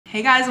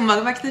Hey guys, and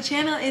welcome back to the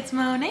channel. It's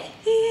Monet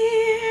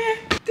here.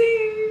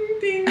 Ding,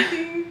 ding,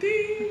 ding,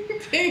 ding,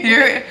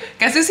 ding.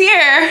 Guess who's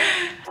here?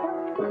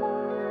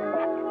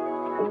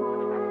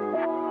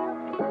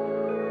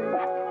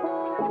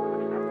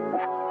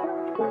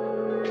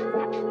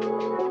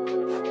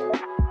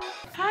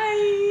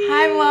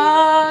 Hi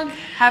vlog.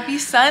 Happy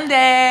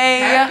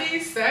Sunday.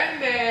 Happy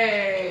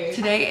Sunday.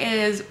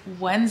 Today is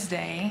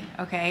Wednesday,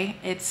 okay?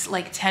 It's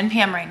like 10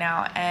 p.m. right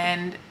now,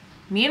 and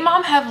me and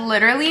mom have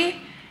literally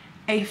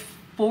a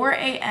 4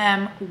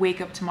 a.m.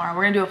 wake up tomorrow.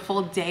 We're gonna do a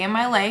full day in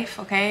my life,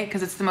 okay?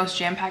 Because it's the most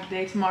jam-packed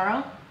day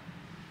tomorrow.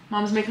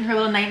 Mom's making her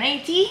little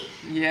night-night tea.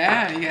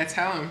 Yeah, you gotta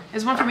tell him.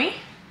 Is one for me?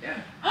 Yeah.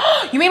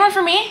 You made one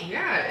for me?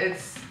 Yeah,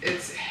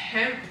 it's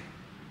hemp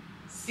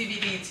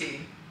CBD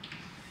tea.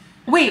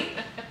 Wait,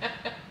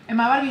 am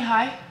I about to be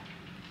high?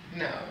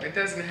 No, it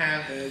doesn't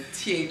have the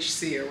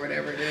THC or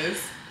whatever it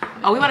is.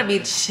 Oh, we about to be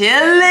chilling.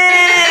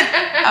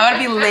 I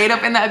want to be laid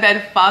up in that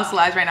bed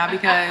fossilized right now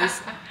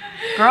because,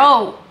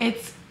 girl,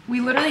 we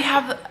literally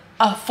have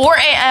a 4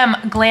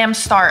 a.m. glam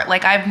start.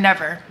 Like I've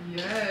never.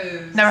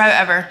 Yes. Never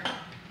have ever.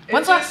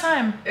 When's the last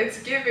time?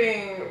 It's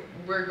giving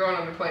we're going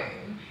on the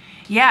plane.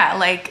 Yeah,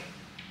 like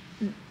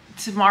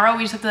tomorrow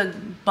we just have to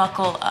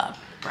buckle up,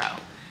 bro.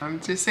 I'm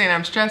just saying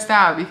I'm stressed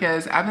out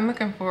because I've been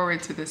looking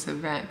forward to this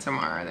event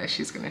tomorrow that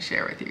she's gonna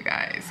share with you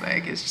guys.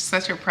 Like it's just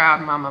such a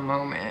proud mama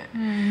moment.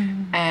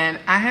 And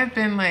I have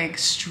been like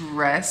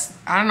stressed,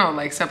 I don't know,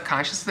 like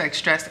subconsciously like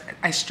stressed.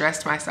 I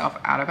stressed myself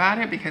out about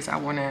it because I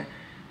wanna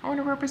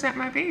represent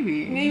my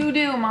baby. You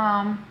do,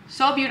 mom.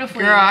 So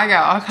beautifully. Girl, I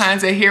got all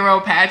kinds of hero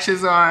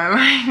patches on.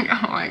 Like,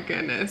 oh my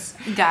goodness.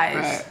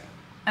 Guys.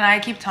 And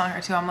I keep telling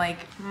her too, I'm like,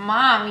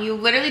 Mom, you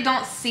literally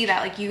don't see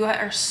that. Like you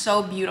are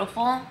so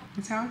beautiful.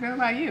 That's how I feel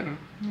about you.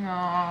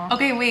 Aww.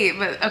 Okay, wait,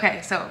 but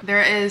okay, so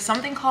there is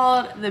something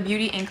called the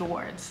Beauty Ink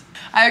Awards.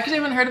 I actually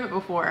haven't heard of it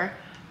before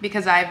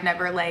because I've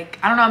never like,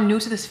 I don't know, I'm new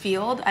to this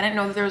field. I didn't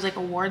know that there was like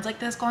awards like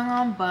this going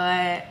on,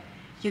 but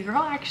your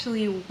girl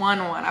actually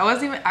won one. I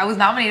was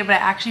nominated, but I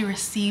actually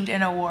received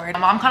an award.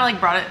 Mom kind of like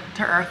brought it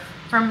to earth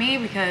for me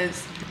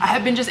because I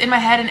have been just in my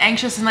head and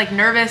anxious and like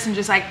nervous and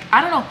just like,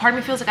 I don't know, part of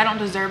me feels like I don't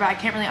deserve it. I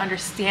can't really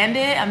understand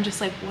it. I'm just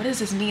like, what does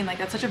this mean? Like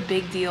that's such a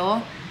big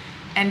deal.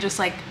 And just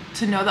like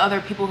to know the other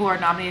people who are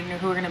nominated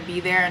and who are gonna be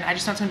there. And I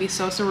just know it's gonna be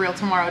so surreal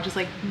tomorrow, just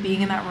like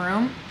being in that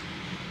room.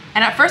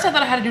 And at first I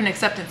thought I had to do an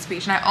acceptance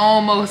speech and I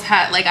almost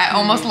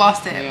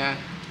lost it. Yeah.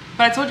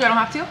 But I told you I don't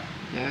have to?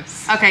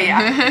 Yes. Okay, yeah.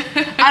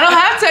 I don't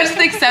have to, I just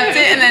accept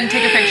it and then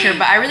take a picture.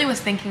 But I really was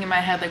thinking in my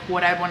head like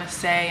what I'd wanna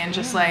say and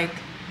just like,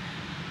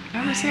 I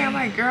understand,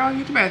 like, girl,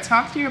 you better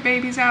talk to your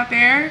babies out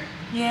there.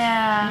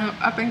 yeah. You know,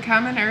 up and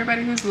coming,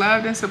 everybody who's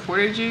loved and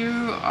supported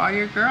you, all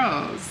your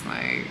girls.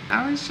 Like,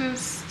 I was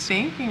just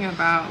thinking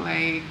about,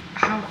 like,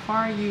 how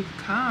far you've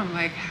come.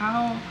 Like,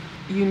 how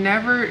you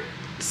never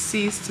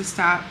cease to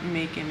stop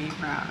making me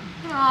proud.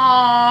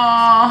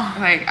 Aww.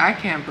 Like, I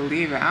can't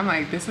believe it. I'm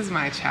like, this is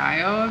my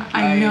child. Like,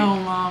 I know,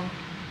 Mom.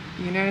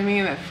 You know what I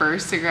mean? The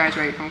first to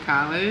graduate from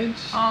college.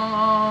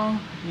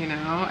 Oh. You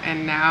know,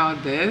 and now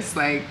this,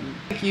 like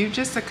you've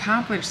just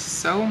accomplished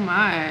so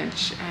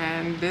much,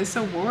 and this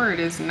award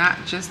is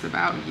not just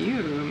about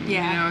you.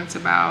 Yeah. You know, it's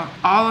about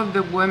all of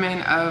the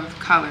women of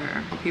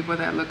color, people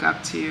that look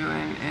up to you,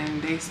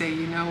 and they say,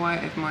 you know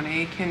what, if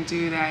Monet can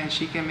do that and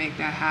she can make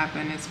that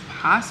happen, it's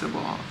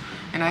possible.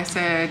 And I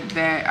said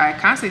that, I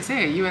constantly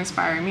say it, you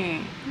inspire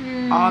me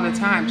all the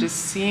time, just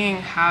seeing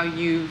how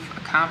you've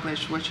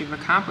accomplished what you've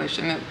accomplished.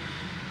 And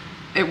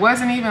it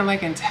wasn't even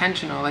like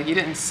intentional, like you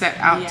didn't set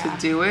out to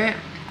do it.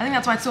 I think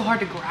that's why it's so hard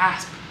to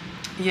grasp.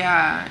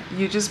 Yeah,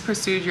 you just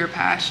pursued your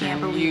passion.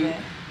 Can't believe it.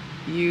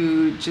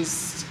 You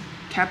just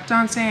kept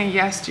on saying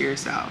yes to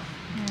yourself.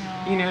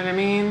 Aww. You know what I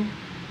mean?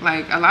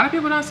 Like a lot of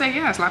people don't say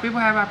yes. A lot of people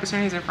have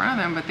opportunities in front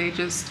of them, but they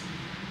just,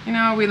 you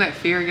know, we let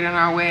fear get in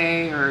our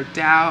way or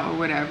doubt or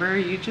whatever.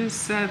 You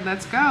just said,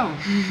 let's go.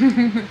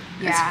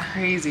 Yeah. It's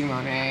crazy,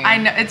 Monet. I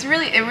know, it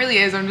really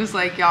is. I'm just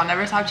like, y'all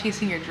never stop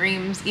chasing your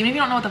dreams. Even if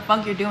you don't know what the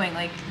fuck you're doing,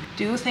 like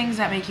do things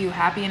that make you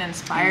happy and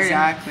inspired.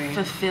 Exactly. And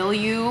fulfill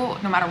you,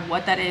 no matter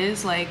what that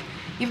is. Like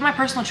even my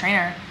personal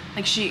trainer,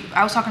 like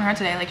I was talking to her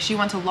today, like she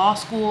went to law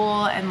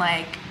school and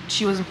like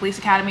she was in police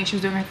academy, she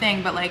was doing her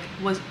thing, but like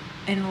was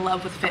in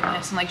love with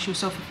fitness and like she was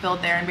so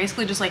fulfilled there, and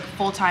basically just like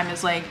full-time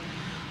is like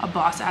a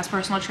boss-ass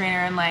personal trainer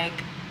and like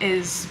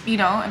is, you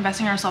know,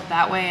 investing in herself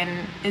that way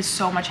and is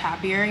so much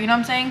happier, you know what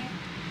I'm saying?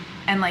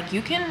 And like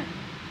you can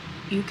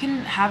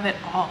have it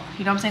all,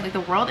 you know what I'm saying? Like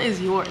the world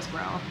is yours,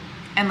 bro.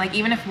 And like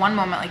even if one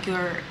moment like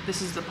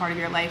this is the part of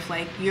your life,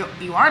 like you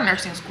are in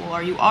nursing school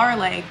or you are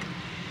like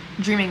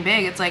dreaming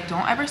big, it's like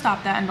don't ever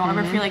stop that and don't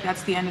ever feel like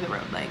that's the end of the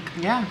road. Like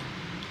yeah.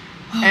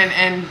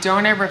 and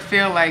don't ever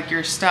feel like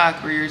you're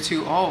stuck or you're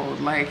too old.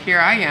 Like here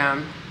I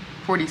am,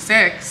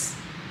 46,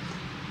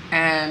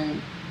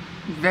 and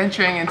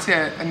venturing into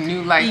a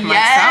new life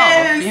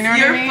myself. You know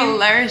what I mean? You're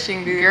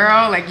flourishing, dude.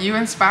 Girl, like you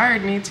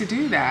inspired me to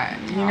do that.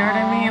 You know what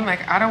I mean?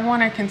 Like I don't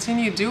want to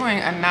continue doing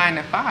a 9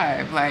 to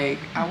 5. Like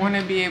I want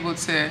to be able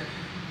to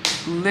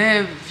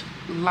live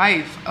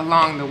life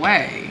along the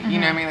way. You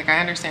know what I mean? Like, I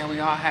understand we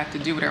all have to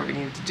do whatever we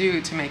need to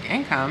do to make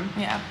income.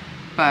 Yeah.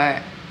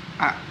 But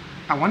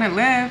I want to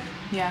live.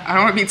 Yeah. I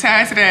don't want to be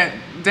tied to that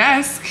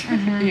desk,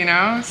 you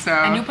know? So.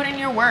 And you put in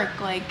your work,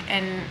 like,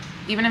 and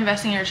even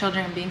investing in your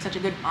children and being such a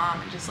good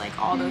mom and just like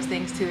all those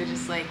things too.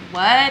 Just like,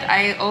 what?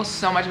 I owe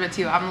so much of it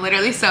to you. I'm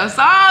literally so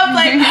soft.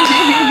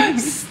 Like,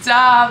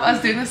 stop.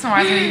 Us doing this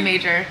tomorrow is gonna be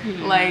major.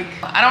 Like,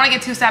 I don't want to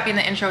get too sappy in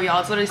the intro, y'all.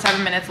 It's literally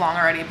 7 minutes long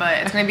already, but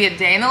it's gonna be a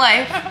day in the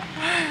life.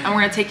 And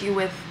we're gonna take you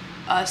with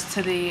us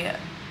to the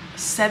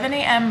 7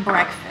 a.m.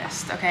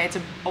 breakfast. Okay, it's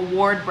a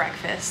award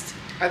breakfast.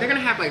 Are they gonna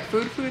have like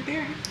food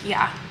there?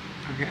 Yeah.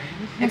 Okay.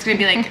 It's gonna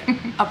be like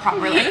a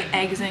proper like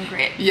eggs and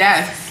grits.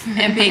 Yes.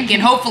 And bacon,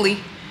 hopefully.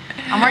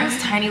 I'm wearing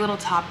this tiny little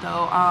top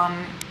though.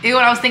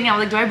 What I was thinking, I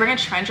was like, do I bring a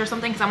trench or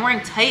something? Because I'm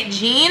wearing tight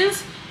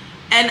jeans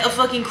and a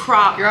fucking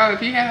crop. Girl,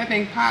 if you have that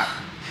thing pop.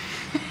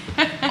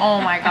 Oh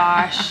my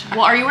gosh.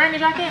 Well, are you wearing a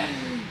jacket?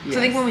 Yes. So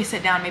I think when we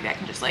sit down, maybe I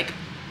can just like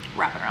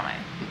wrap it around my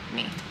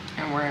knee.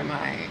 I'm wearing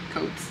my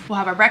coats. We'll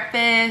have our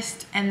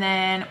breakfast and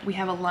then we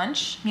have a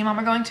lunch me and mom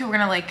are going to. We're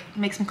gonna like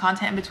make some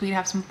content in between,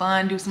 have some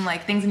fun, do some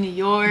like things in New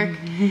York.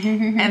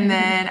 And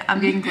then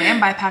I'm getting glammed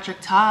by Patrick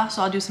Ta,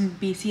 so I'll do some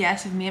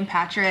BTS of me and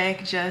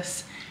Patrick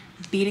just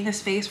beating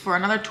his face for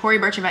another Tory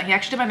Burch event. He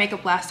actually did my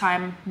makeup last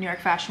time, New York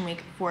Fashion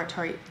Week, for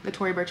the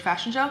Tory Burch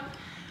fashion show.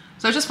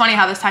 So it's just funny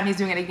how this time he's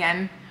doing it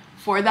again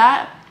for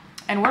that.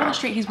 And Word on the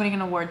Street, he's winning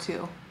an award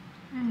too.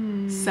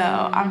 So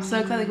I'm so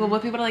excited. Like, we'll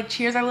both be able to like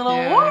cheers our little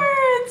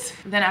awards.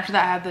 Then after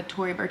that I have the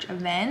Tory Burch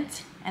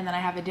event, and then I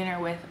have a dinner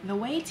with the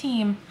Way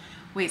team.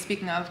 Wait,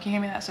 speaking of, can you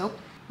hand me that soap?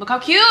 Look how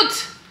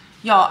cute!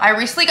 Y'all, I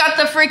recently got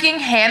the freaking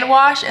hand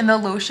wash and the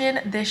lotion.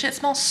 This shit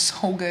smells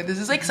so good. This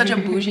is like such a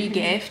bougie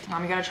gift.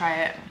 Mom, you gotta try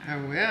it. I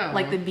will.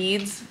 Like the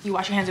beads, you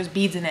wash your hands, there's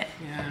beads in it.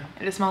 Yeah.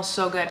 And it smells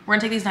so good. We're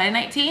gonna take these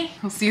night-night tea.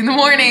 We'll see you in the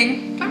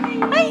morning. Bye.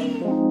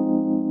 Bye.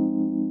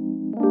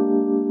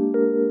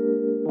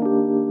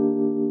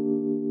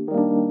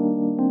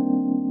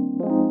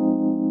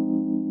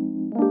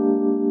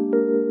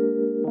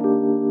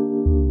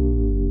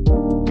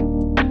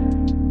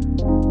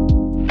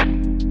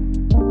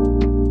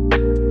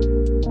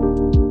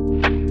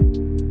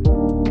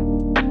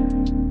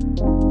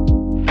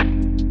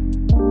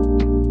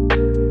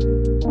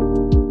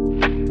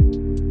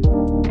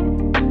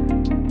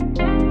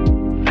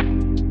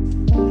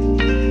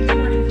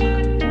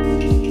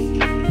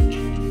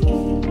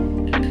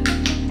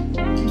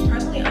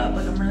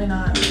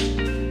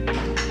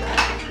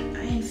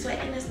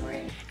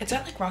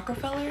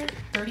 Rockefeller,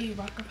 30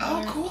 Rockefeller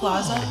Oh, cool.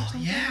 Plaza or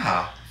something?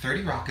 Yeah,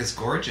 30 Rock is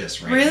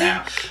gorgeous right Really?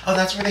 now. Oh,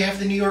 that's where they have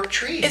the New York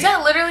tree. Is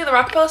that literally the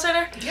Rockefeller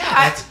Center?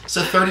 Yeah.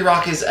 So 30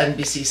 Rock is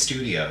NBC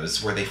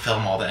Studios, where they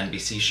film all the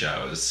NBC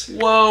shows.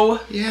 Whoa.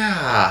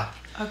 Yeah.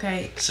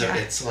 Okay. So yeah.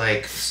 it's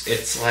like,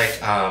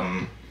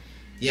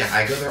 yeah,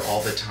 I go there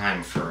all the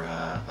time for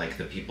like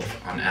the people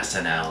on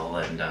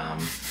SNL and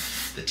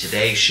the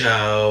Today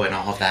Show and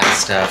all of that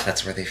stuff.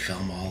 That's where they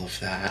film all of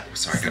that.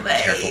 Sorry, I gotta be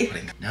careful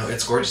putting that. No,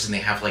 it's gorgeous, and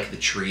they have like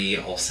the tree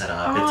all set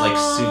up. It's like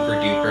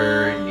super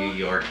duper New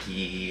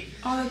York-y.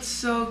 Oh, that's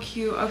so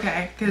cute.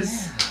 Okay,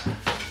 because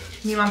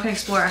me and mom can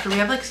explore after.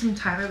 We have like some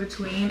time in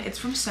between. It's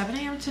from 7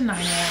 a.m. to 9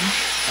 a.m.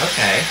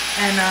 Okay.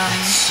 And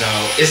so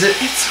is it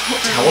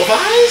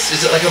televised?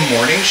 Is it like a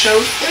morning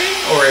show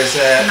thing, or is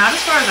it? Not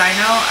as far as I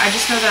know. I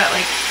just know that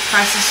like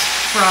press is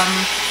from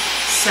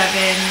 7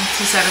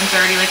 to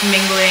 7:30, like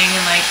mingling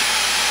and like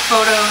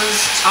photos.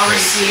 I'll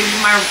receive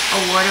my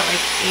award at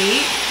like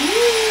 8.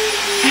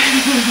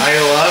 I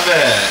love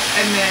it.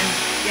 And then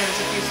yeah,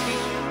 there's a few speeches.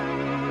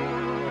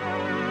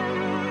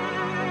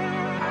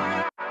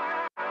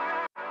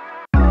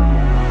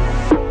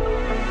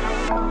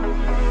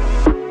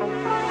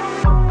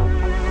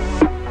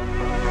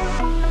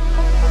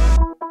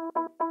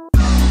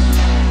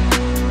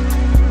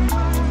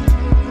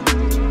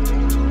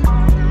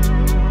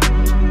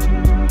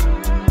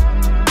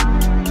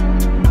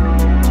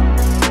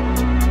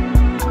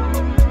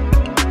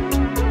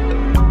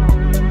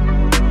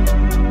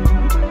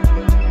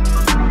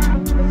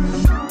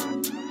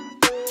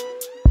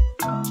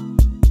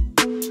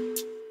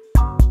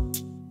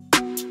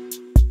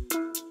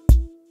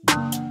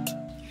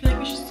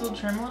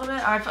 Trim a little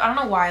bit. I don't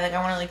know why. Like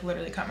I want to like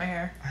literally cut my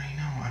hair. I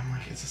know. I'm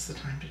like, is this the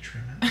time to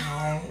trim it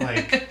now?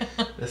 Like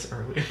this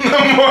early in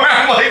the morning?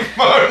 I'm like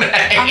moaning.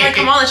 I'm like,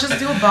 come on, let's just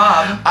do a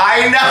bob.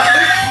 I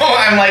know.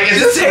 I'm like, is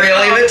this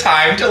really the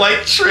time to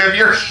like trim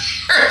your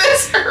hair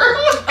this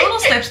early? A little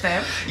snip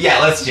snip. Yeah,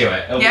 let's do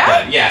it. It'll be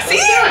Yeah. good. Yeah. See?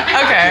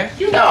 Okay.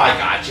 You know I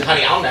got you,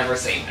 honey. I'll never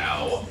say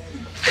no.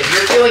 If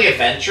you're feeling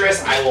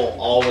adventurous, I will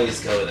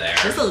always go there.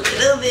 Just a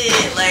little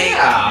bit, like.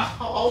 Yeah,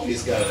 I'll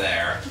always go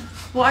there.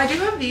 Well, I do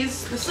have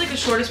these. This is like the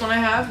shortest one I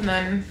have, and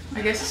then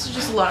I guess this is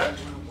just a lot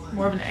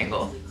more of an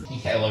angle.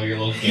 I love your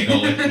little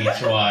giggle with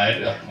each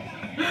one.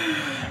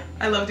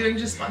 I love doing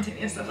just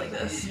spontaneous stuff like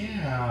this.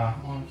 Yeah,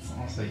 well, it's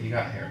also, you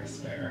got hair to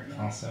spare.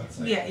 Also,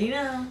 it's like, yeah, you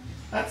know.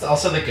 That's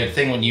also the good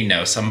thing when you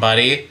know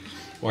somebody,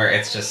 where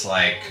it's just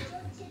like,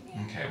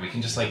 okay, we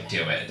can just like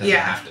do it. It doesn't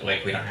have to,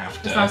 like, we don't have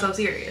to. It's not so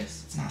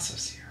serious. It's not so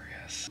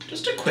serious.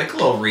 Just a quick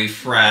little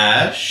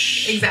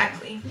refresh.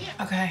 Exactly.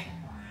 Yeah. Okay.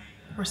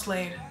 We're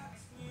slayed.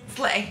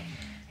 Slay.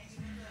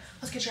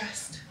 Let's get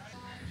dressed.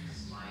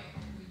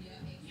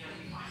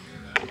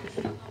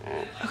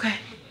 Okay.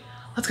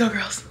 Let's go,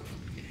 girls.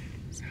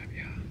 What's up,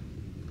 y'all?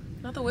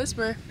 Not the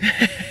whisper.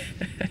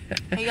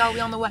 Hey, y'all, we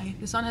on the way.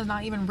 The sun has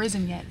not even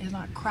risen yet. It's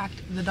not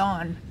cracked the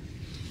dawn.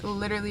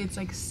 Literally, it's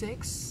like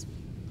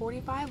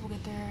 6:45. We'll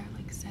get there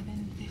like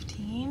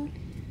 7:15.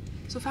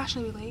 So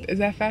fashionably late. Is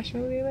that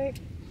fashionably late?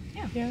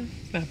 Yeah. Yeah,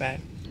 it's not bad.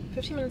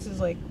 15 minutes is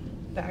like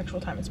the actual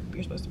time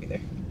you're supposed to be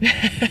there.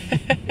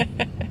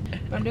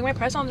 But I'm doing my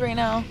press-ons right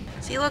now.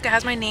 See, look, it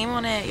has my name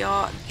on it,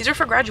 y'all. These are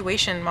for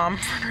graduation, Mom,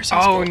 for nursing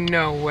school. Oh,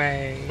 no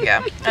way.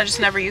 Yeah, I just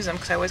never use them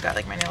because I always got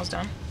like my nails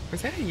done.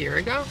 Was that a year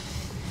ago?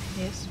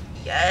 Yes.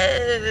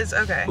 Yes,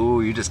 okay. Ooh,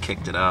 you just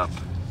kicked it up.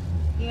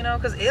 You know,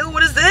 because, ew,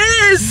 what is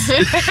this?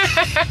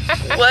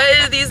 What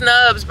is these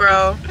nubs,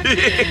 bro?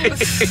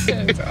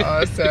 That's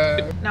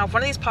awesome. Now, if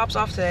one of these pops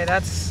off today,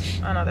 that's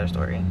another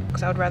story.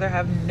 Because I would rather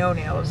have no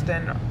nails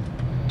than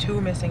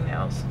 2 missing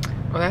nails.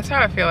 Well, that's how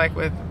I feel like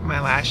with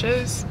my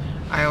lashes.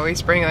 I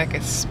always bring like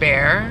a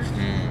spare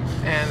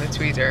and a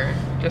tweezer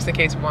just in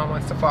case one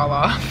wants to fall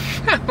off.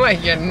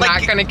 Like, you're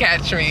not gonna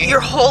catch me. Your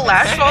whole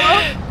lash fall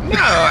off? No,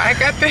 I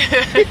got the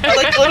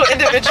Like little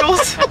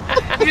individuals?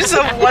 You just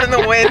have one in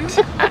the wind?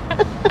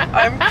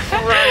 I'm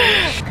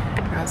crying.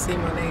 I see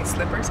Monet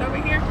slippers over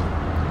here.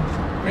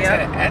 Is Yeah.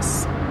 that an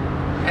S?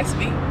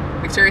 SB?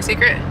 Victoria's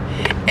Secret?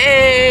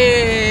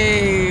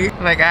 Hey!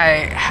 Like,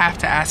 I have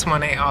to ask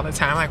Monet all the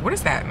time, like, what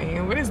does that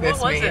mean? What does this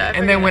was mean? it? I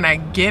And then forget. when I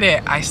get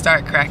it, I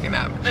start cracking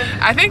up.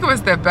 I think it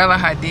was the Bella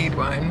Hadid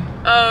one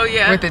Oh,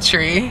 yeah. with the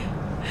tree.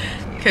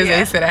 Because Yeah.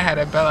 they said I had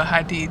a Bella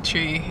Hadid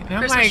tree. And I'm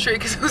Christmas like, tree,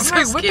 'cause it was I'm so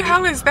like, what the skinny.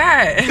 hell is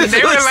that? And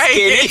they were like,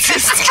 it's a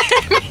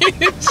skinny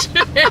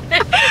tree.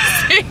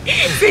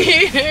 See,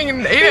 he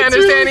didn't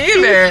understand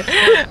either.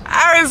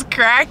 I was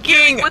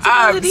cracking What's a up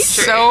Bella Hadid tree?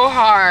 so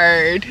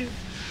hard.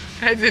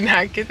 I did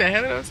not get the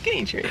hell out of a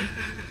skinny tree.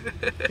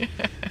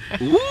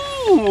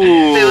 Ooh.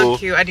 They look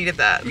cute. I needed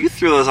that. You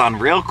threw those on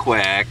real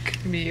quick.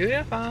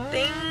 Beautiful.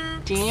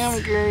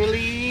 Damn,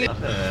 girly.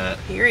 Love it.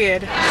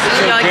 Period.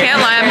 Y'all, I can't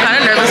lie, I'm kind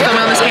of nervous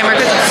filming on this camera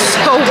because it's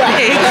so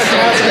big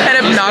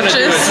and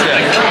obnoxious.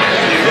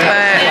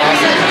 But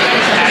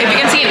if you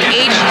can see in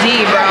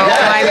HD, bro,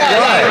 my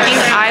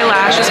fucking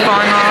eyelash is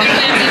falling off.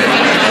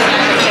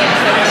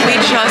 We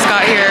just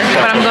got here,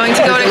 but I'm going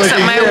to go to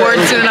accept my award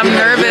soon. I'm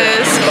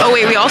nervous. Oh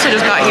wait, we also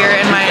just got here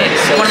and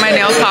one of my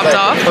nails popped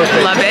off.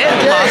 Love it.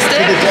 Lost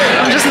it.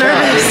 I'm just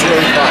nervous.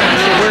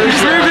 I'm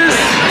just nervous.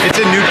 It's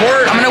in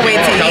Newport. I'm gonna wait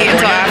to eat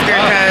until after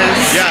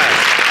because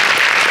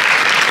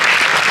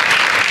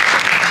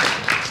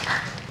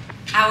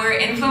Our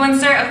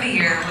influencer of the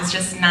year was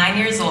just 9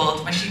 years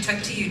old when she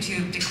took to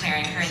YouTube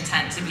declaring her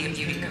intent to be a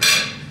beauty guru.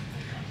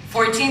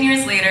 14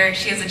 years later,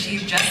 she has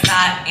achieved just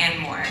that and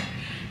more,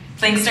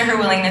 thanks to her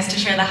willingness to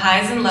share the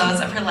highs and lows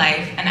of her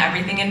life and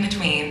everything in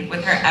between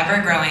with her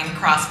ever-growing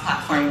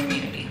cross-platform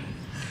community.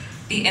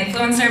 The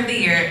influencer of the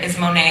year is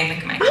Monet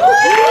McMichael.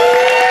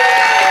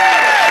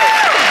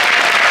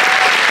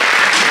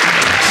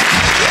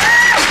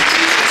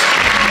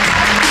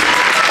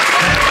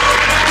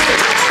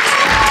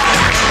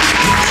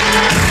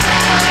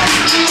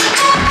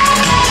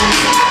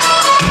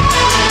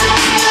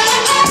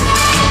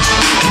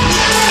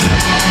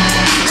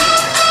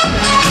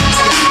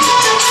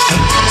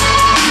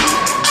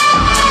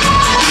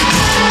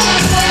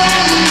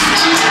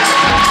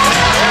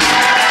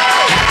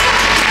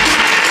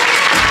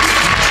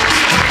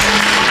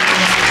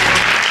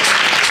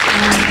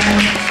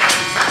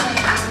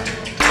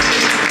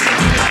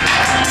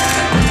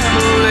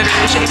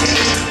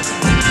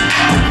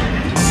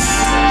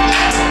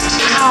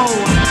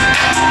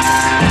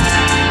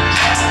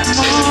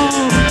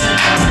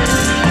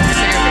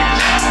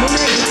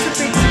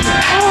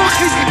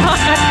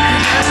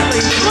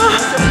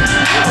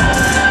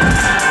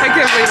 I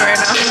can't believe it right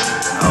now.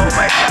 Oh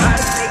my god,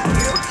 thank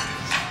you.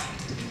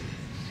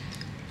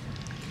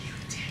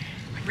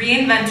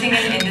 Reinventing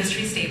an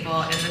industry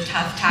staple is a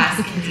tough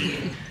task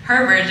indeed.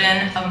 Her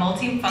version, a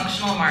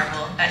multifunctional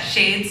marble that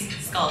shades,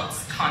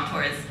 sculpts,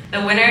 contours.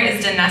 The winner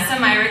is Danessa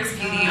Myrick's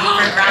Beauty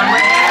for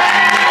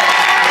groundbreaking.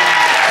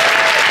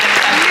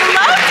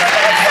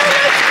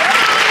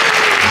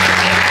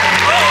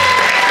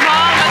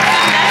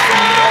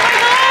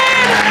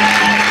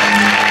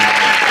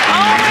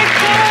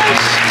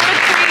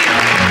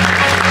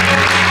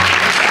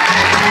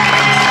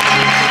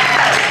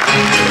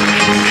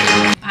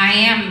 I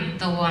am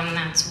the one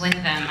that's with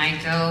them. I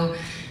go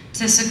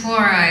to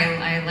Sequoia,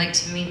 I like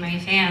to meet my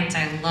fans.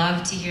 I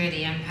love to hear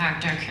the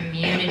impact. Our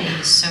community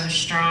is so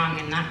strong,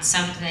 and that's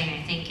something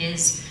I think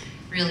is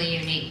really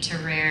unique to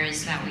Rare,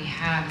 is that we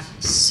have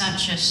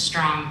such a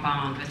strong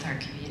bond with our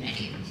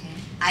community.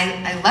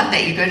 I love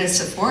that you go to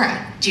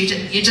Sephora. Do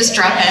you just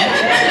drop in?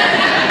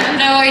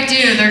 No, I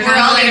do. They're We're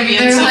all gonna be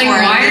in like,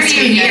 Sephora why are this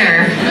you weekend."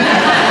 here?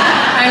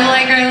 I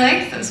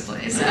like this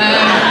place.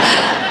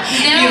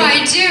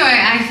 I do.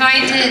 I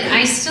find it,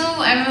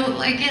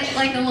 I get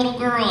like a little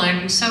girl.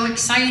 I'm so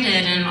excited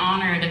and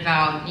honored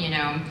about, you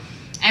know,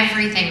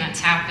 everything that's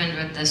happened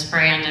with this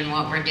brand and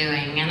what we're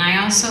doing. And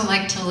I also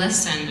like to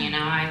listen, you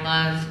know, I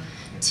love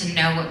to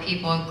know what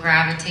people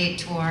gravitate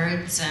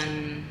towards.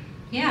 And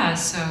yeah,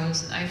 so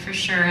I for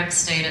sure have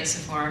stayed at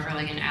Sephora for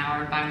like an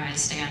hour by my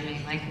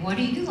standing. Like, what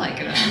do you like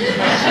about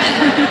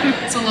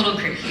it? It's a little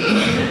creepy.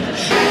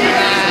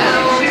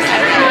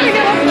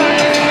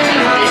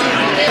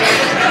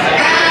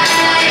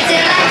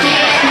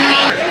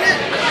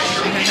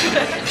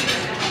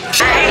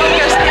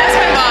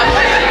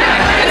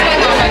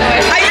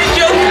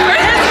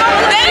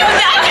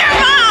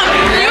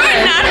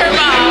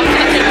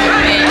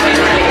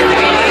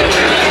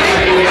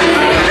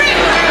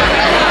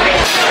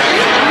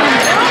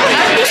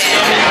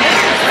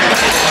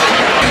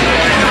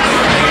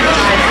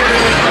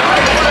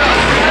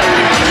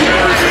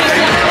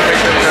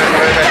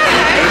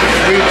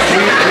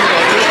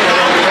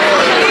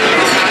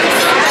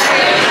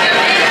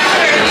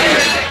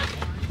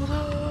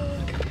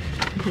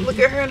 Look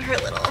at her in her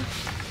little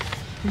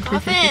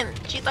coffin.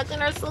 She's tucked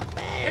in her silk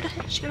bed.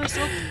 She got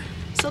her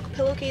silk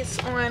pillowcase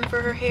on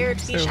for her hair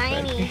to be so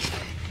shiny.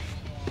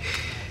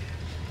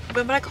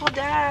 But I called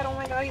Dad. Oh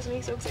my God, he's gonna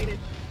be so excited.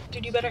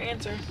 Dude, you better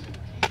answer.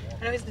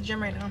 I know he's at the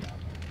gym right now.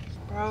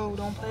 Bro,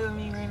 don't play with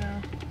me right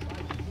now.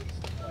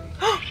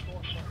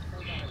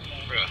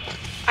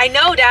 I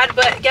know, Dad,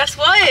 but guess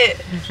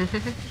what?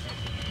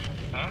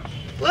 Huh?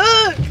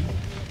 Look!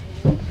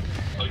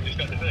 Oh, you just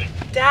got the thing?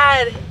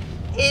 Dad,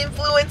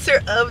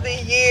 influencer of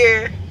the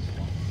year.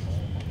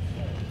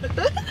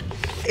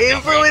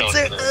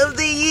 Influencer of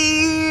the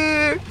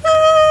year.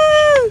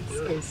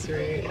 So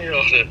sweet. You're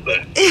all set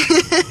there.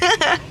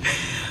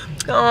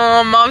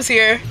 Oh, Mom's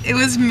here. It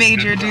was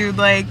major, dude.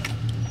 Like,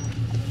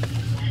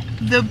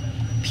 the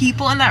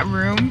people in that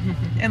room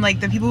and like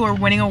the people who are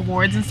winning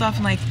awards and stuff,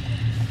 and like,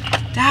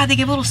 Dad, they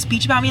gave a little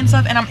speech about me and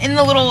stuff, and I'm in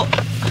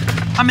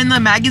the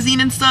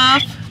magazine and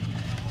stuff.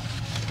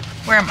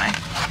 Where am I?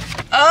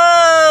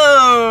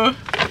 Oh!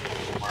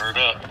 Word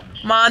up.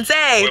 Monse!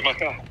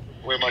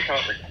 Where's my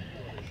copy?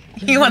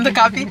 You want the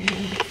copy?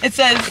 It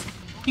says,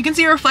 you can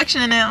see your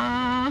reflection in it. Aww.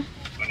 I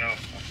know. I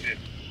see it.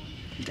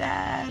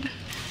 Dad.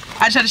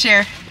 I just had to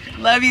share.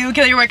 Love you.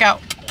 Kill your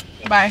workout.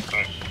 Bye.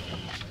 Bye.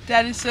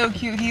 Dad is so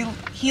cute.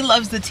 He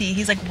loves the tea.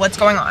 He's like, what's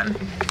going on?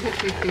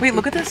 Wait,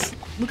 look at this.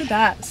 Look at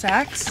that.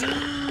 Sax.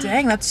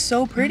 Dang, that's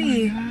so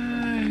pretty. Oh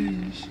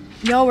my gosh.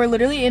 Yo, we're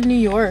literally in New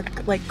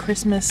York, like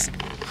Christmas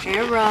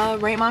era.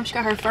 Right, Mom? She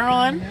got her fur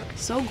on. Yep.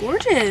 So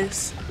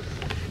gorgeous.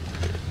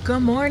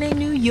 Good morning,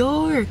 New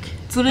York.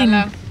 It's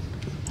literally...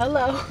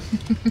 Hello.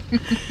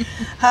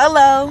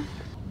 Hello.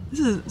 This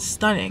is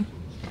stunning.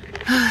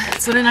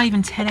 It's literally not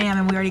even 10 a.m.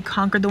 and we already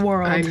conquered the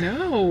world. I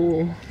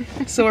know.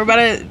 So we're about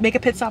to make a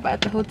pit stop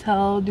at the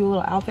hotel, do a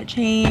little outfit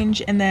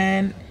change, and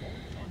then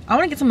I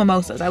want to get some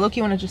mimosas. I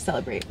low-key want to just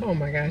celebrate. Oh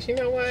my gosh, you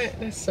know what?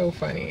 That's so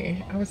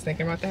funny. I was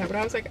thinking about that, but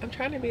I was like, I'm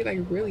trying to be like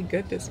really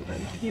good this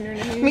month. You know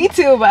what I mean? Me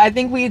too, but I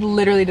think we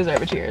literally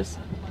deserve a cheers.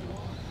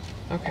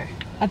 Okay.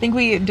 I think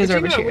we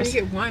deserve a cheers. When you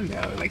get one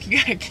though, like you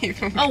gotta keep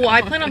them. Oh, well,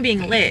 I plan on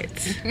being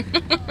lit.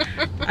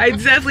 I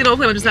definitely don't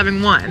plan on just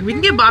having one. We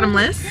can get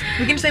bottomless.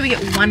 We can just say we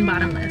get one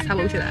bottomless. How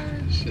about we say that?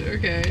 Sure,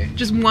 okay.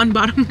 Just one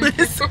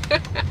bottomless.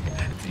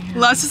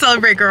 Lots to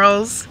celebrate,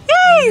 girls.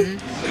 Yay!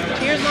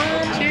 Cheers,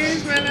 Mom.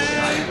 Cheers, my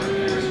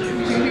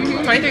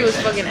love. 23 was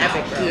fucking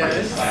epic, bro.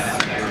 Yes.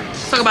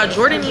 Let's talk about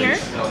Jordan here.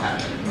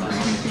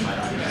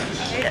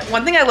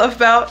 One thing I love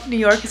about New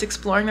York is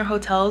exploring their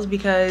hotels,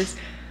 because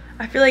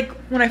I feel like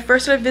when I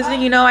first started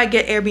visiting, you know, I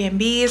get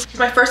Airbnbs. It's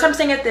my first time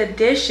staying at the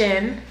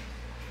Edition.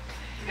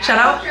 Shout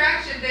out.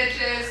 Attraction,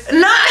 bitches.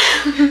 Not.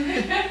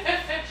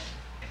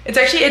 It's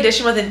actually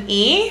Edition with an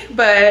E,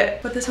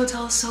 but this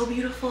hotel is so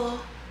beautiful.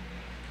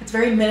 It's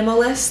very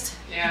minimalist.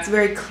 Yeah. It's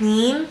very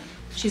clean.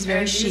 She's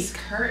very chic. These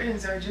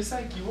curtains are just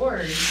like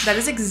yours. That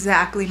is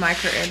exactly my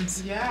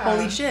curtains. Yeah.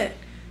 Holy shit.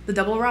 The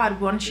double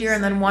rod, one sheer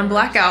and then one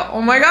blackout.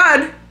 Oh my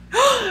God.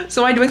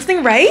 So am I doing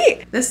something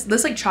right? This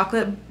like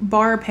chocolate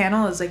bar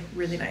panel is like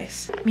really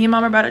nice. Me and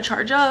Mom are about to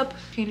charge up,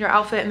 change our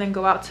outfit, and then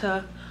go out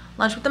to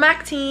lunch with the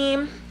Mac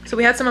team. So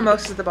we had some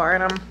mimosas at the bar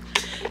and I'm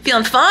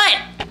feeling fun.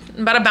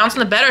 I'm about to bounce on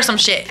the bed or some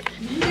shit.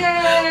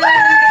 Yay!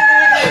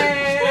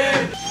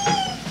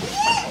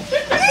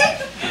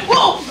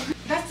 Whoa!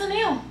 That's the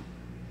nail.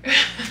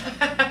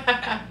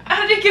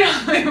 How did it get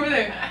all the way over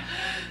there?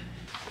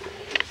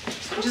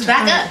 Just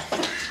back up.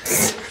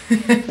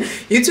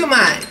 You too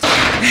much.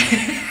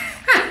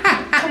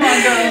 Come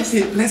on, girls.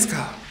 Let's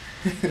go.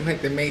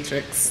 Like the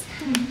Matrix.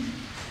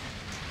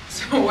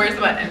 So where's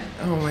the button?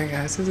 Oh my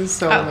gosh, this is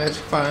so Oh. much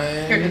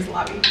fun. Here it is,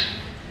 lobby.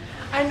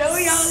 I know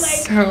y'all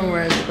like. So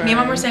much fun. Me and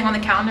Mom were saying on the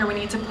calendar we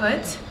need to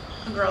put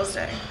a girls'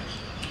 day.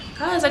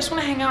 Cause I just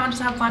want to hang out and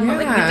just have fun. Yeah.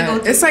 But like we have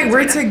to go. It's like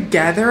we're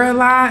together a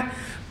lot,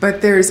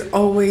 but there's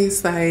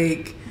always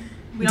like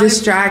We don't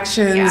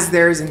distractions. even- yeah.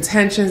 There's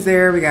intentions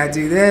there. We gotta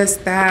do this,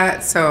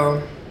 that.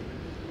 So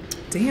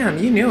Damn,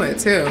 you knew it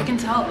too. I can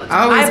tell. It's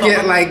I always eyeball.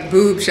 get like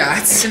boob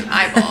shots. It's an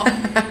eyeball.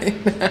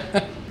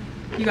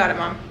 You got it,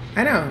 Mom.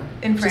 I know.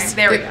 In frame. Just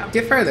There we get, go.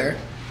 Get further.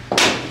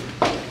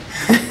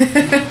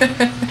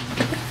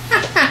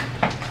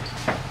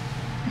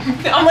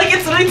 I'm like,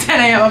 it's only 10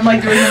 a.m. I'm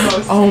like doing the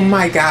most. Oh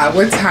my God,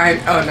 what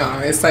time? Oh no,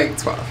 it's like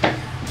 12.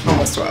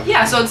 Almost 12.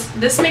 Yeah, so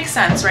this makes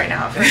sense right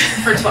now for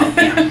 12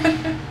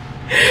 p.m.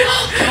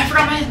 I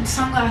forgot my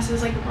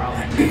sunglasses, like, bro.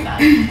 I need that.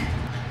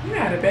 You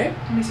got it, babe.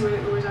 Let me see where the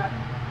Uber's at.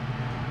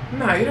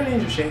 No, you don't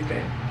need your shade,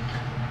 babe.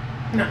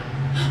 No.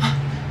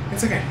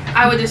 It's okay.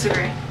 I would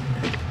disagree.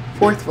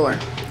 4th floor.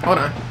 Hold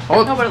on.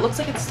 Hold. No, but it looks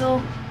like it's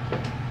still...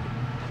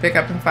 Pick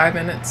up in 5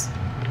 minutes.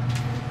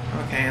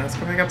 Okay, let's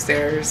go back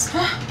upstairs.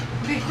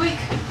 Okay, quick.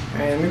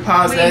 Alright, let me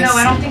pause Wait, this. no,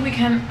 I don't think we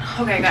can...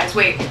 Okay, guys,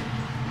 wait.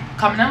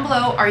 Comment down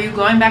below, are you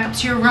going back up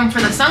to your room for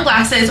the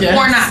sunglasses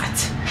or not?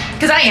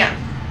 Because I am.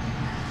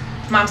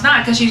 Mom's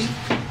not, because she's...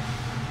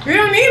 We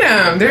don't need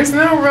them. There's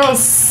no real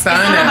sun.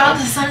 It's not about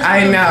the sun. It's I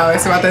about know.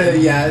 It's about the...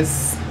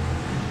 Yes.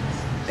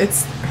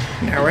 It's...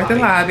 Now we're at the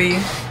lobby.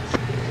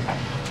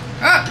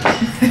 Oh!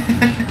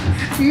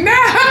 No!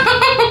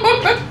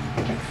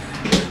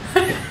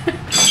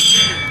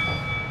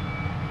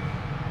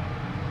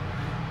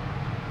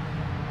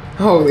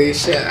 Holy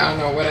shit, I don't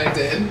know what I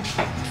did.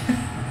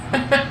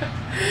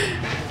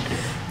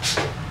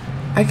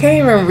 I can't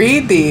even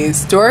read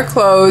these. Door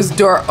closed,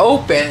 door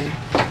open.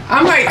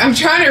 I'm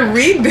trying to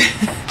read this.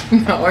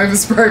 No, it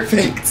was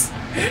perfect.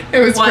 It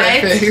was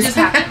perfect. Just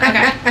happened?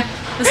 Okay.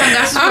 The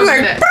sunglasses I'm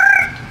like,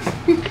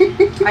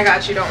 I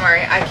got you, don't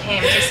worry. I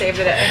came to save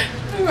the day.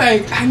 I'm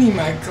like, I need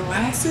my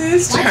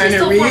glasses. Why Trying is it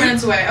to still read. 4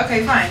 minutes away?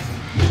 Okay, fine.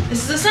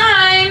 This is a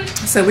sign.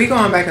 So we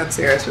going back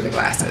upstairs for the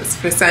glasses,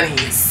 for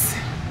Sunnies.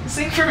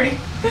 Sing for me.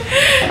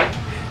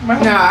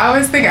 No, I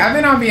was thinking, I've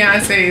been on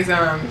Beyonce's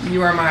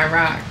You Are My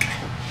Rock.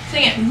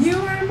 Sing it. You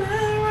are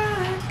my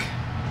rock.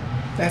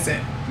 That's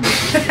it.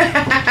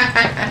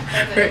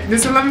 Wait,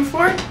 this is 11th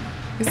floor?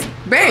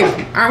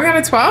 Babe, aren't we on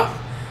a 12?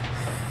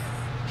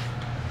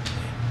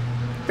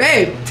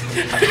 Babe.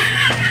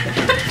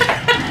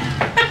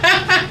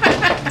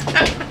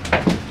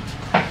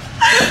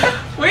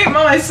 Wait,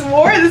 Mom, I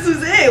swore this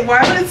was it.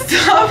 Why would it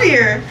stop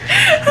here?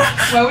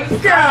 Why would it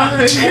stop? Oh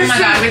my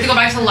God, we have to go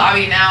back to the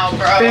lobby now,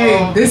 bro.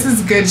 Babe, this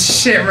is good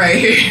shit right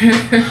here.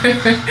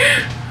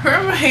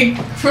 We're like,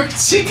 where'd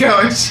she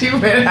go? She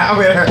went out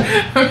with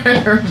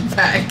her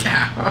back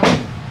out.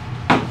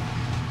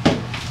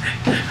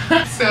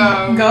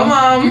 So Go,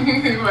 Mom.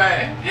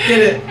 What? Get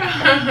it.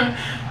 What?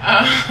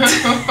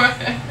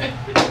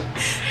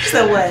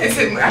 So what?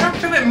 I don't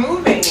feel it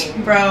moving.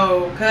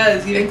 Bro,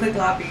 cuz you didn't click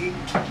lobby.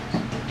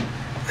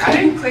 I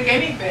didn't click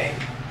anything.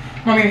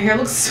 Mom, your hair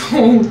looks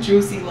so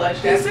juicy,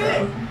 luscious, Is bro.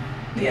 it?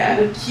 Yeah.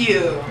 Look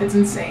cute. It's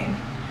insane.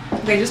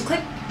 Okay, just click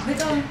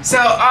on. So,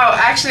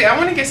 actually, I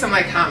want to get some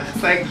like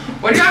comments. Like,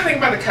 what do y'all think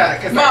about the cut?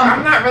 Because Mom.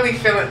 I'm not really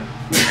feeling.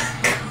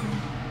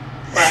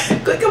 What?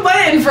 Click a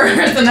button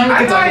first, and then we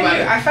can talk about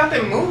it. I felt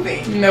it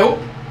moving. Nope.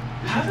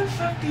 How the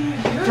fuck do you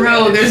do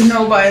Bro, this? there's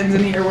no buttons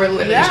in here. We're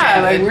literally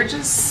Yeah, like stranded. we're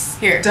just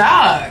Here.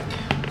 dog.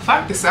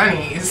 Fuck the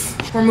Sunnies.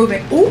 We're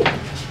moving. Ooh.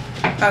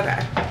 Okay.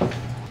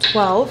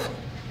 12.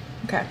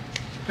 Okay.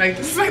 Like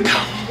this is like the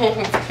whole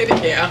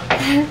video.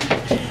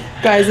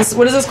 Guys,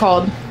 what is this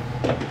called?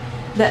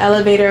 The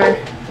elevator.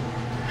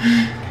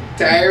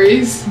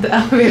 Diaries. The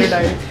elevator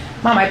diary.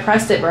 Mom, I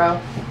pressed it, bro.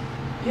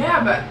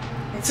 Yeah, but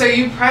so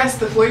you press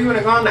the floor. You want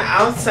to go on the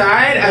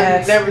outside?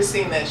 Yes. I've never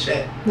seen that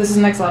shit. This is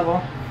next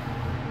level.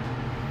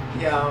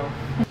 Yo.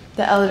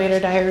 The elevator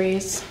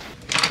diaries.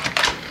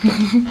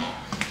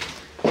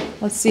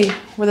 Let's see.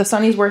 Were the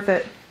Sunnies worth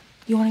it?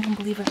 You won't even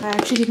believe it. I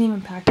actually didn't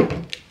even pack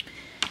them.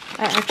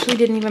 I actually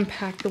didn't even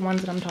pack the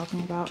ones that I'm talking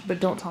about, but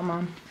don't tell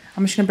Mom.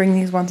 I'm just gonna bring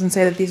these ones and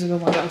say that these are the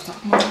ones I was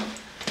talking about.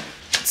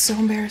 It's so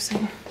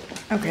embarrassing.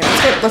 Okay,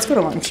 let's go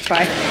to lunch.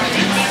 Bye.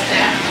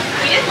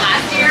 We did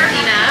last year,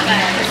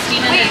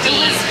 Christina the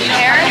Bee. You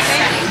know Paris?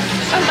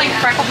 Sounds like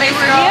freckle face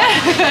girl.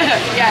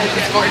 Yeah,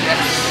 it's gorgeous.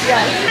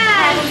 Yes.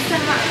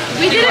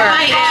 We did it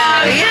right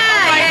now.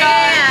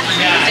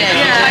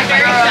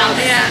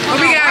 What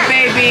we got,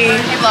 baby?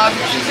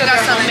 She still got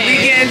something. We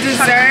get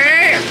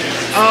dessert.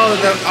 Oh,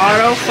 the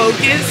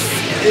autofocus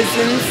is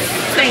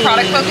insane.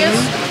 Product focus.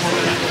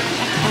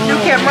 New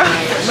camera.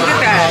 Look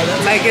at that.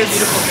 Like it's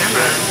beautiful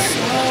camera.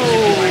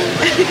 Oh.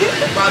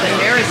 Wow, the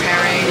hair is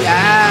hairy.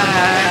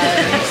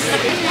 Yes.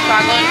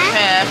 Chocolate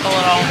chip a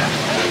little.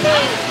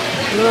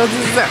 Little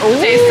dessert.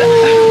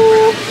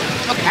 Ooh.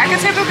 Okay, I can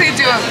typically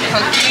do a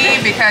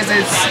cookie because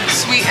it's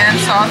sweet and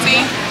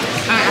salty.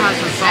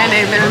 And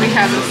it literally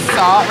has a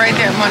salt right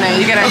there. Monet,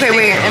 you gotta take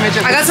an image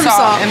of the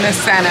salt in the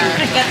center.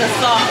 Get the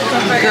salt.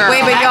 Girl.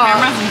 Wait, but y'all,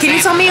 can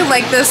you tell me you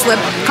like this lip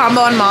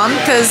combo on Mom?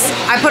 Because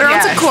I put her on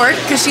to Yes. cork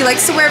because she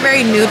likes to wear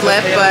very nude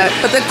lip, but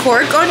the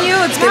cork on you,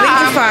 it's giving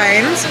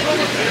defined.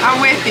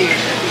 I'm with you.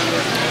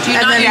 Do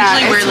you And not then-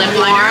 usually wear it's lip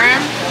liner?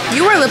 warm.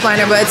 You wear lip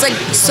liner, but it's like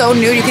so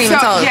nude you can't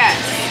even tell. Yes.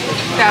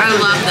 I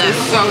love this.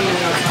 It's so new.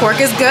 Cork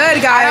is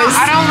good, guys.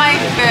 I don't like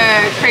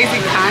the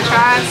crazy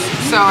contrast,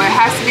 so it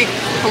has to be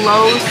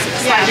close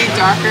slightly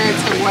darker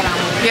to what I'm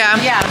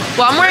wearing. Yeah.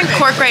 Well, I'm wearing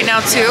cork right now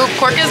too.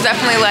 Cork is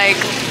definitely like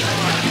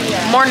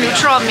more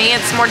neutral on me.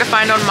 It's more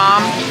defined on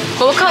mom.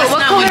 But what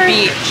color?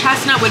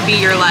 Chestnut would be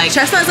your like.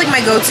 Chestnut's like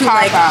my go-to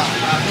like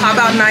pop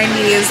out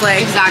 90s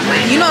like.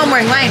 Exactly. You know I'm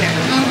wearing liner.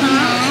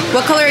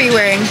 What color are you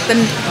wearing? Oh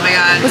my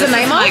god. Was it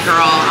Naima? My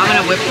girl. I'm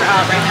gonna whip her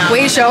out right now.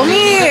 Wait, show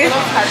me.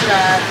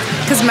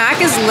 Cause Mac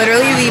is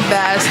literally the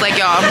best. Like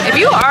y'all, if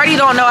you already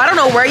don't know, I don't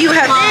know where you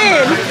have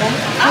been.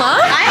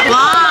 Plum?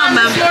 Plum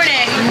this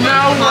morning.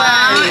 No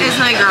Plum way. is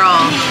my girl.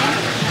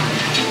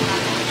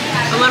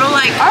 A little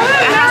like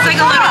it has like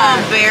a little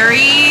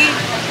berry,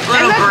 a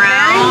little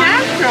brown.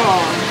 Very natural.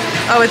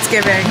 Oh, it's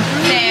giving.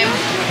 Same.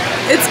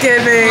 It's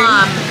giving.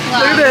 Plum.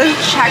 Look at this.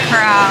 Check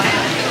her out.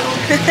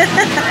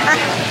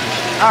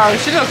 Oh,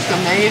 she looks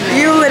amazing.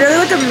 You literally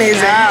look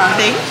amazing. Yeah.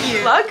 Thank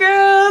you. Look,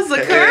 girls.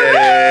 Look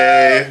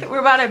her. We're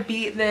about to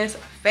beat this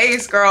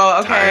face,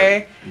 girl.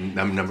 Okay.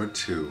 Number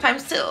 2.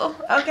 Times 2.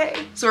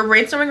 Okay. So we're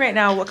brainstorming right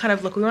now what kind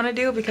of look we want to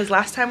do because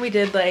last time we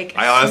did like.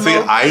 I honestly,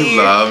 I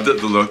loved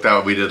the look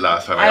that we did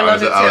last time. I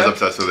loved it too. I was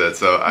obsessed with it,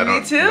 so I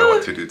don't too. know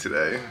what to do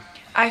today.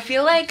 I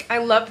feel like I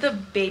love the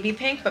baby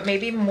pink, but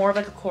maybe more of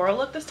like a coral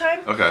look this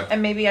time. Okay.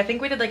 And maybe I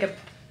think we did like a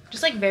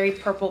just like very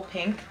purple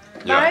pink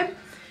vibe. Yeah.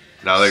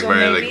 Now like So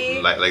very maybe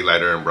like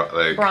lighter and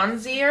like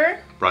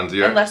bronzier.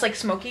 Bronzier. And less like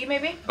smoky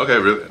maybe. Okay,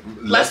 really.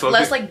 Less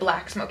smoky? like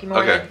black smoky,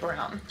 more Okay. like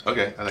brown.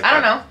 Okay, I like I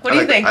don't that. know. What do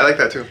you think? I like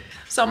that too.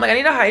 So I'm like, I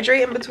need to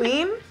hydrate in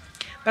between.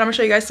 But I'm gonna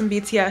show you guys some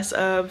BTS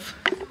of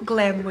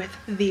Glam with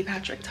the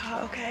Patrick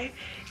Ta, okay?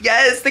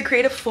 Yes, the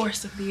creative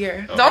force of the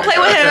year. Oh Don't my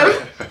play with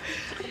God. him.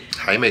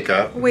 High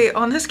makeup. Wait,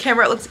 on this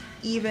camera it looks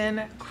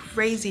even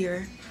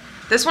crazier.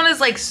 This one is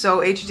like so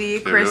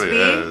HD, crispy.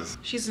 really is.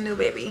 She's a new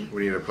baby.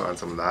 We need to put on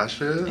some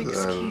lashes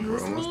and we're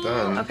almost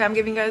done. Okay, I'm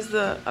giving you guys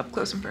the up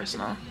close and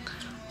personal.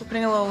 We're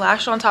putting a little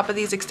lash on top of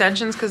these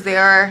extensions because they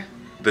are...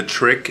 The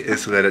trick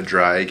is to let it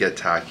dry, get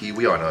tacky.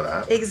 We all know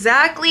that.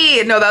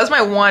 Exactly. No, that was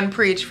my one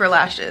preach for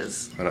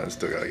lashes. But I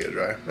still gotta get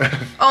dry.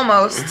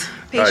 Almost.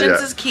 Patience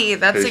yeah. is key.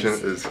 That's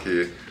Patience is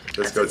key.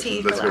 Let's that's a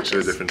T go for to a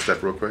lashes. different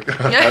step real quick.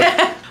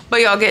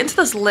 But y'all, get into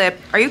this lip.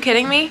 Are you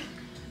kidding me?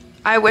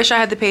 I wish I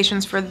had the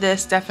patience for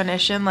this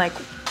definition. Like,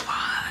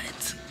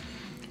 what?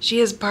 She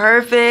is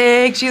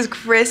perfect. She is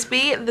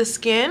crispy. The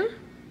skin,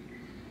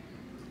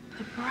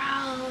 the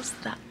brows,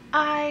 the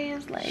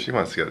eyes, like. She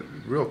wants to get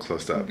real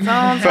close up.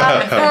 Don't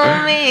stop it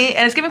for me.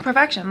 And it's giving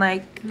perfection.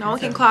 Like, no one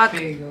can clock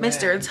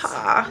Mr.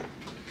 Ta.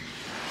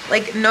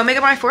 Like, no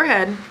makeup on my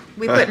forehead.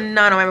 We put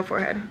none on my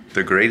forehead.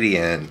 The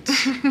gradient.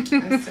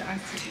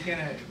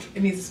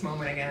 It needs this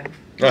moment again.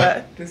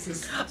 This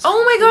is.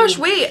 Oh my gosh,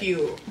 wait.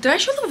 Cute. Did I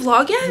show the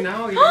vlog yet?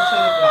 No, you didn't show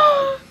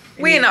the vlog.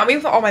 Wait, no, me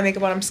with all my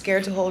makeup on, I'm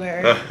scared to hold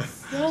her.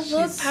 Yo,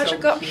 look,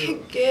 Patrick got me a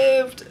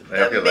gift. I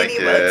hope The you like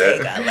mini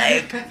it. Bottega.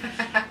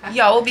 Like,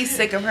 y'all will be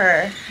sick of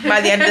her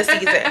by the end of the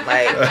season.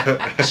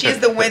 Like, she's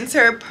the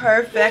winter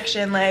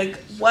perfection. Like,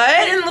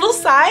 what? In little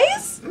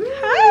size?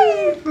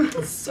 Hi.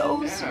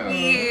 So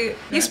sweet.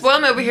 You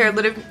spoiled me over here,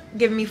 literally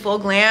giving me full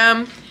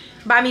glam.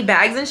 Buy me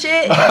bags and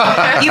shit.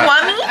 You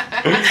want me?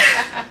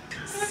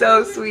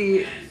 So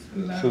sweet.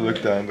 So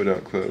look down but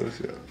don't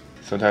close, yeah.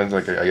 Sometimes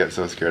like I get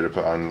so scared to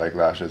put on like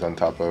lashes on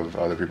top of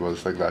other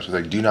people's like lashes.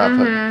 Like do not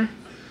put.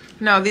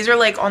 No, these are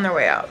like on their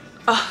way out.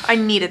 Oh, I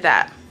needed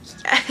that.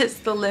 Yes,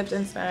 the lips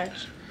and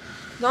smash.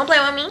 Don't play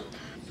with me.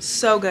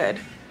 So good.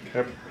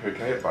 Can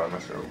I get bottom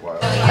mascara a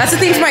while? That's the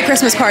theme for my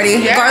Christmas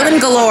party.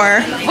 Garland galore.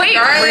 Wait,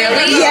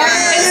 really? Yes.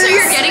 And so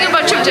you're getting a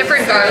bunch of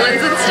different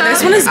garlands and stuff? This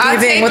one is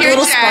giving with a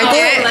little sparkle.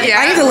 jacket, yeah.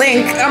 I need the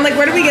link. I'm like,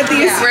 where do we get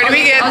these? Where do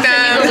we get I'll send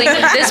you the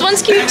them? link. This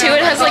one's cute too. It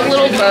has like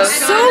little bows.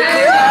 So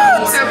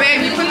cute. So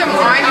babe, you put them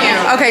on you.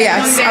 Okay,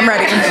 yes, I'm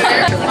ready.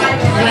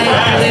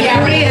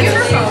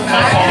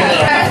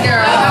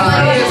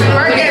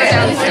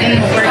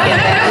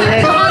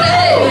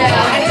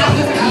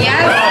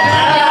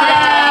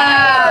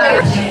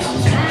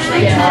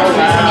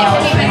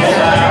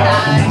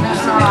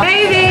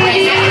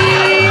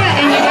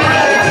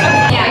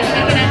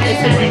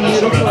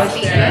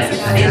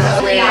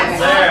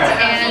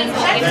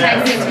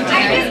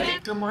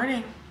 Good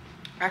morning.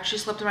 I actually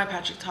slept in my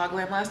Patrick Ta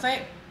glam last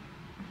night.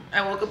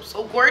 I woke up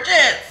so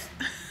gorgeous.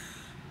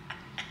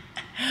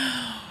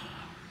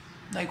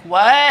 Like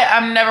what?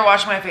 I'm never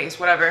washing my face,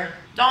 whatever.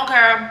 Don't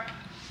care.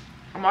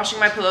 I'm washing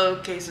my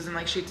pillowcases and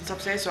like sheets and stuff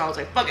today, so I was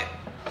like, fuck it.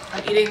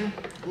 I'm eating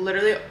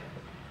literally,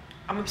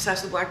 I'm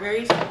obsessed with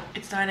blackberries.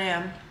 It's 9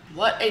 a.m.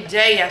 What a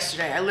day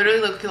yesterday. I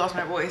literally lost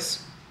my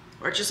voice.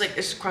 Or it's just like,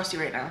 it's crusty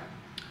right now.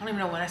 I don't even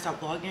know when I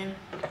stopped vlogging.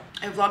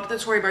 I vlogged at the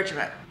Tory Burch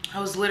event. I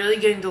was literally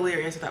getting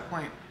delirious at that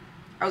point.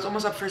 I was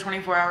almost up for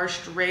 24 hours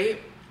straight.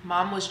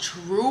 Mom was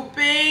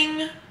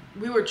trooping.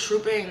 We were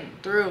trooping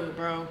through,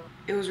 bro.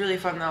 It was really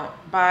fun though.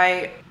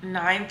 By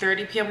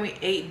 9:30 p.m. we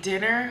ate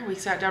dinner. We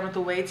sat down with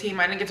the way team.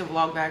 I didn't get to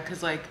vlog that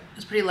because like it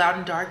was pretty loud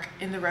and dark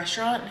in the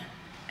restaurant.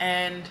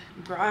 And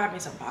bro, I had me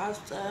some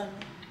pasta.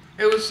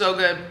 It was so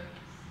good.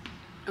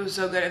 It was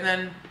so good. And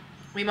then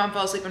me and mom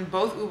fell asleep in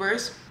both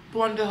Ubers. We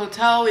went to the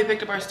hotel, we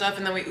picked up our stuff,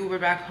 and then we Ubered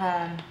back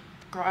home.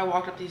 Girl, I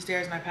walked up these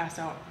stairs and I passed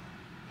out.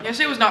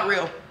 Yesterday was not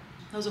real.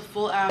 That was a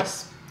full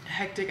ass,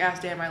 hectic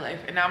ass day of my life.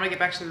 And now I'm gonna get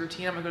back to the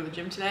routine. I'm gonna go to the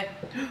gym today.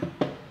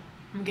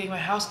 I'm getting my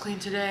house clean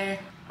today.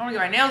 I wanna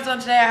get my nails done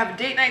today. I have a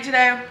date night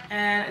today.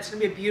 And it's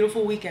gonna be a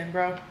beautiful weekend,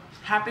 bro.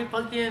 Happy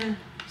fucking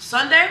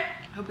Sunday.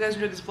 I hope you guys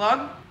enjoyed this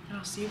vlog. And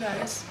I'll see you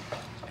guys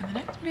in the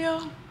next video.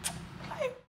 Bye.